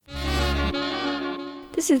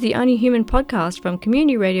This is the Only Human podcast from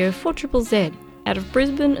Community Radio 4ZZZ out of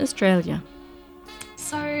Brisbane, Australia.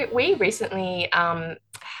 So we recently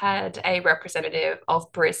had a representative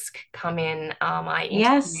of Brisk come in. I interviewed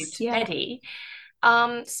Yes, yeah. Betty.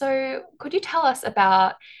 So could you tell us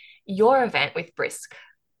about your event with Brisk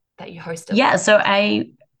that you hosted Yeah, last? so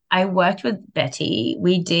I worked with Betty.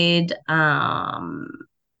 We did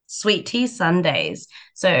sweet tea Sundays.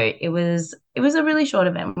 So it was a really short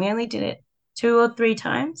event. We only did it 2 or 3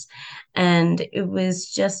 times, and it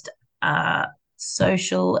was just a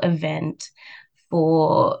social event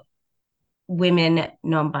for women,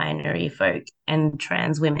 non-binary folk, and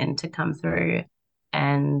trans women to come through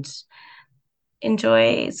and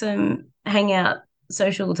enjoy some hangout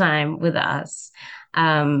social time with us.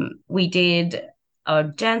 We did a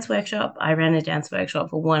dance workshop. I ran a dance workshop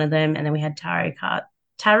for one of them, and then we had tarot. I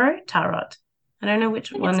don't know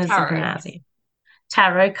which I think it's one is the tarot. pronunciation.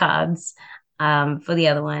 Tarot cards for the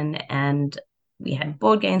other one, and we had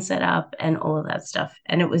board games set up and all of that stuff.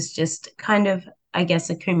 And it was just kind of, I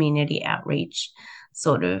guess, a community outreach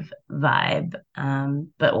sort of vibe,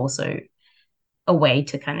 but also a way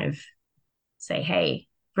to kind of say, hey,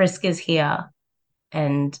 Brisk is here,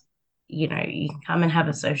 and you can come and have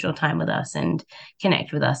a social time with us and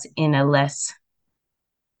connect with us in a less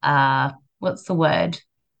what's the word,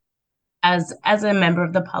 as a member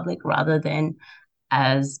of the public rather than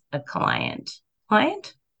as a client.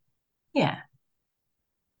 Yeah.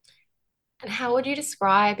 And how would you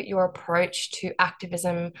describe your approach to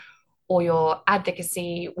activism or your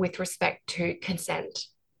advocacy with respect to consent?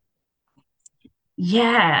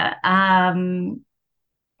 Yeah. I'm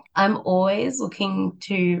always looking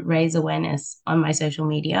to raise awareness on my social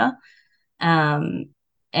media, um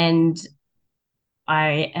and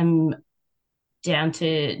I am down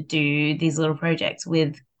to do these little projects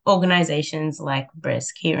with organizations like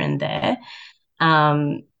Brisk here and there.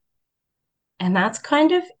 Um, and that's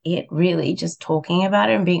kind of it, really, just talking about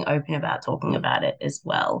it and being open about talking about it as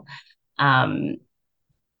well. Um,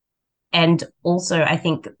 and also, I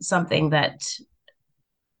think something that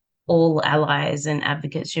all allies and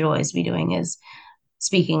advocates should always be doing is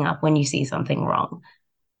speaking up when you see something wrong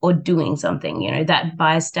or doing something. That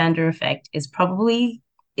bystander effect is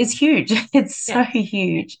huge. It's so Yeah.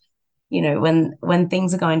 huge. When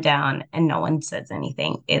things are going down and no one says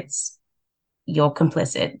anything, you're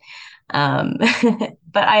complicit. um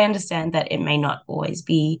but I understand that it may not always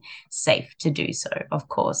be safe to do so. Of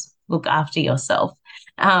course, look after yourself.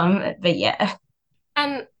 But yeah.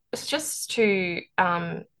 And it's just to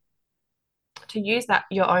use that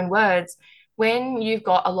your own words, when you've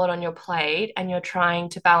got a lot on your plate and you're trying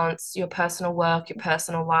to balance your personal work, your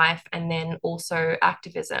personal life, and then also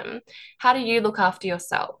activism, how do you look after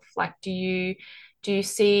yourself? Like, do you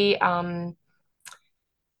see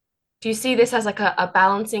this as like a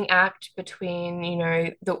balancing act between,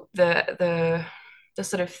 the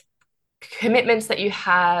sort of commitments that you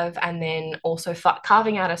have, and then also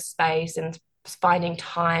carving out a space and finding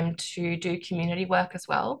time to do community work as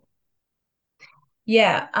well?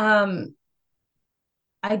 Yeah.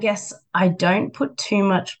 I guess I don't put too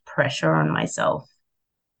much pressure on myself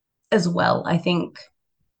as well. I think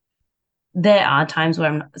there are times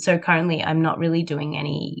where so currently I'm not really doing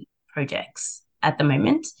any projects at the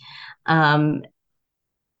moment. Um,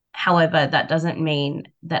 However, that doesn't mean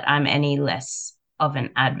that I'm any less of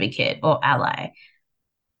an advocate or ally.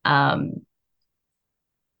 Um,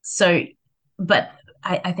 so, but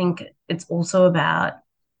I think it's also about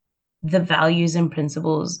the values and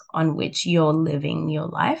principles on which you're living your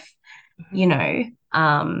life, Mhm. you know.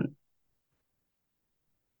 Um,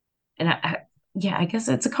 and yeah, I guess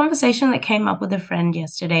it's a conversation that came up with a friend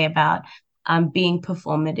yesterday about being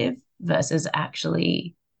performative versus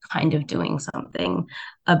actually kind of doing something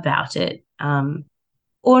about it.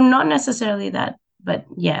 Or not necessarily that, but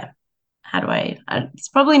yeah, how do it's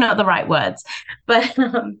probably not the right words, but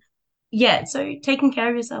yeah, so taking care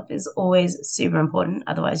of yourself is always super important.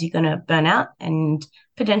 Otherwise, you're going to burn out and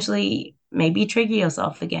potentially maybe trigger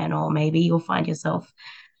yourself again, or maybe you'll find yourself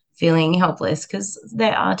feeling helpless because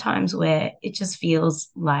there are times where it just feels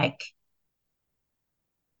like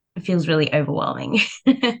it feels really overwhelming.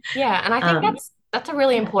 Yeah, and I think um, that's a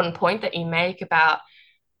really yeah. important point that you make about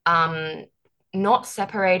um, not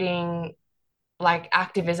separating like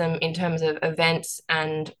activism in terms of events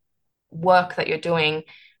and work that you're doing,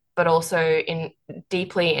 but also in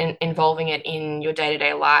deeply involving it in your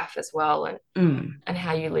day-to-day life as well, and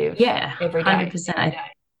how you live Yeah, every day. 100%.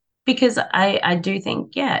 Because I do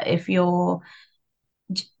think, yeah, if you're,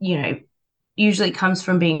 you know, usually comes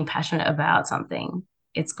from being passionate about something,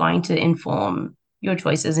 it's going to inform your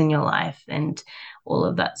choices in your life and all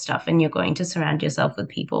of that stuff. And you're going to surround yourself with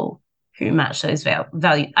people who match those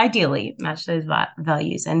values, ideally match those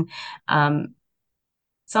values. And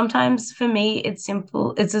sometimes for me, it's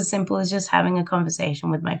as simple as just having a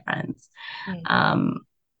conversation with my friends.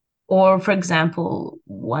 Or for example,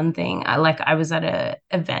 one thing, I was at an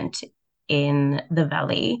event in the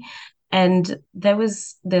Valley, and there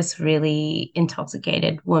was this really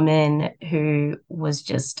intoxicated woman who was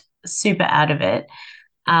just super out of it.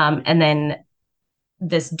 And then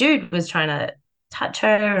this dude was trying to touch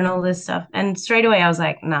her and all this stuff. And straight away I was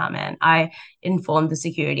like, nah, man. I informed the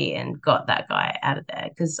security and got that guy out of there,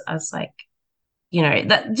 because I was like,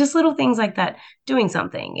 that just little things like that, doing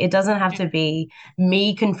something. It doesn't have to be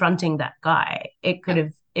me confronting that guy. It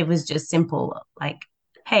was just simple, like,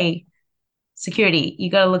 hey, security,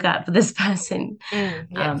 you got to look out for this person.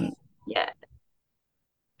 Yeah.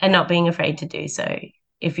 And not being afraid to do so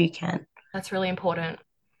if you can. That's really important.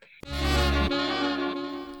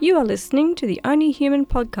 You are listening to the Only Human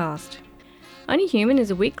podcast. Only Human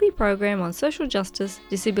is a weekly program on social justice,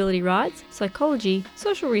 disability rights, psychology,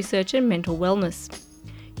 social research and mental wellness.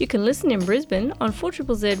 You can listen in Brisbane on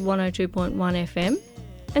 4ZZZ 102.1 FM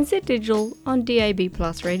and Z Digital on DAB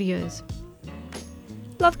Plus radios.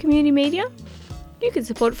 Love community media? You can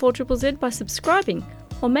support 4ZZZ by subscribing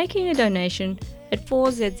or making a donation at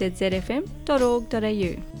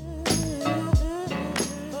 4ZZZFM.org.au.